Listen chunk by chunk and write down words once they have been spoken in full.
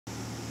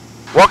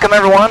Welcome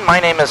everyone, my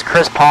name is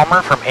Chris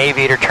Palmer from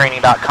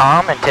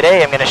aviatortraining.com, and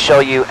today I'm going to show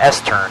you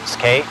S-turns,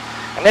 okay?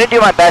 I'm going to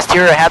do my best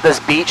here. I have this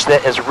beach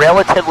that is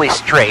relatively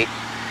straight,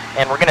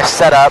 and we're going to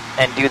set up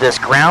and do this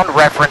ground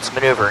reference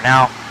maneuver.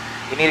 Now,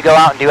 you need to go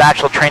out and do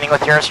actual training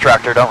with your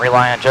instructor. Don't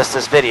rely on just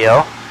this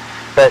video.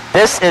 But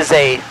this is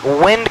a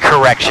wind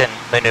correction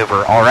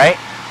maneuver, alright?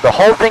 The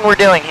whole thing we're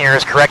doing here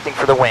is correcting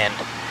for the wind.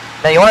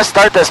 Now you want to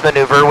start this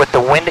maneuver with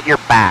the wind at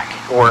your back,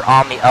 or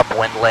on the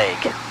upwind leg,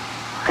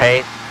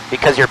 okay?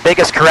 Because your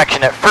biggest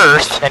correction at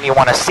first, and you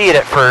want to see it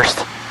at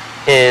first,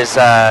 is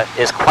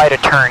quite a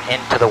turn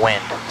into the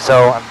wind.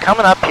 So I'm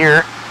coming up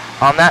here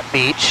on that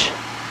beach,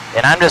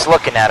 and I'm just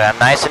looking at it. I'm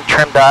nice and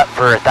trimmed up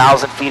for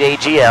 1,000 feet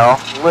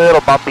AGL. A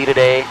little bumpy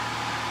today,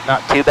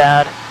 not too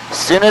bad. As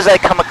soon as I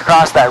come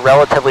across that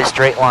relatively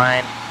straight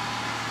line,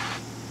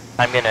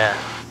 I'm going to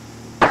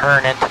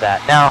turn into that.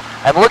 Now,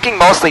 I'm looking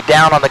mostly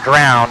down on the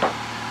ground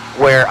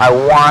where I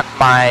want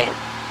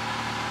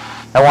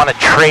to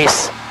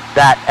trace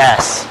that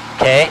S,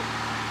 okay?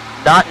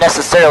 Not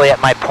necessarily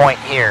at my point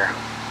here.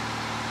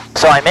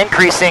 So I'm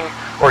increasing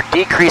or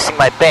decreasing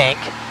my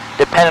bank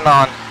depending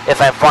on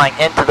if I'm flying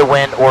into the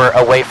wind or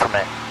away from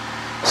it.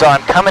 So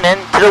I'm coming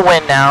into the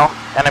wind now,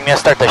 and I'm going to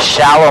start to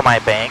shallow my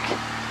bank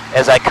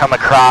as I come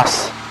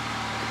across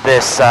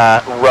this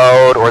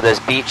road or this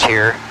beach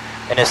here.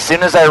 And as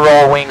soon as I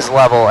roll wings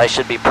level, I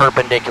should be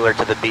perpendicular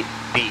to the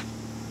beat.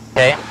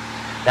 Okay?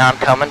 Now I'm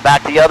coming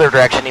back the other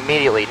direction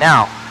immediately.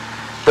 Now,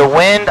 the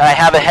wind, I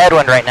have a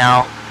headwind right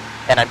now,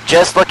 and I'm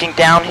just looking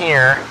down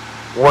here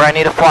where I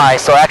need to fly.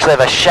 So I actually have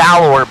a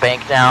shallower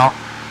bank now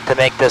to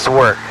make this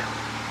work.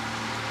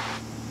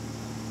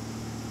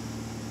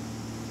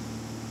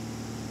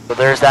 So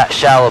there's that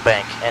shallow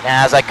bank. And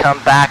as I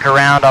come back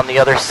around on the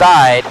other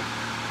side,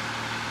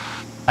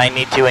 I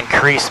need to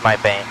increase my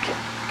bank,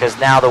 because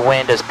now the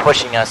wind is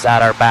pushing us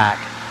at our back.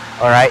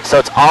 Alright, so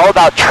it's all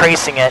about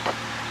tracing it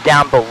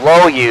down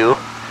below you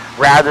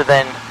rather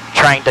than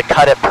trying to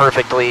cut it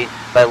perfectly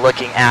by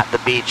looking at the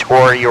beach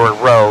or your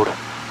road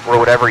or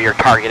whatever your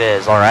target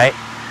is, alright?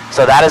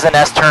 So that is an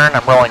S-turn.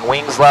 I'm rolling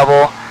wings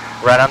level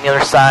right on the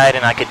other side,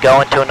 and I could go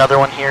into another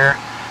one here.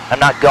 I'm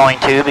not going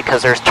to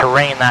because there's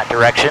terrain that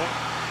direction,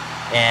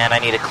 and I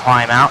need to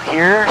climb out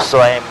here so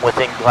I'm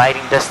within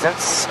gliding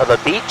distance of a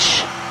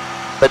beach.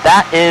 But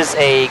that is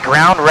a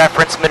ground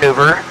reference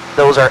maneuver.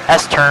 Those are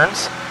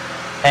S-turns,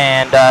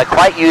 and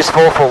quite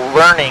useful for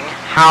learning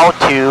how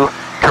to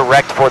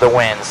correct for the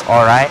winds,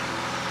 alright?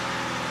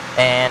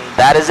 And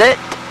that is it.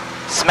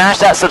 Smash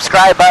that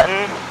subscribe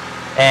button,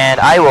 and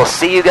I will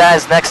see you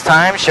guys next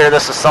time. Share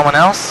this with someone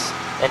else.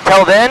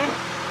 Until then,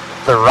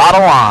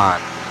 throttle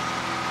on.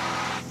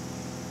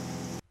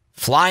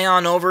 Fly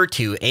on over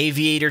to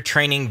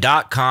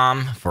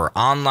aviatortraining.com for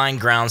online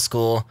ground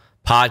school,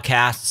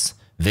 podcasts,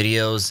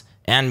 videos,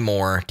 and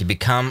more to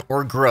become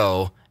or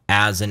grow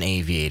as an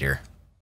aviator.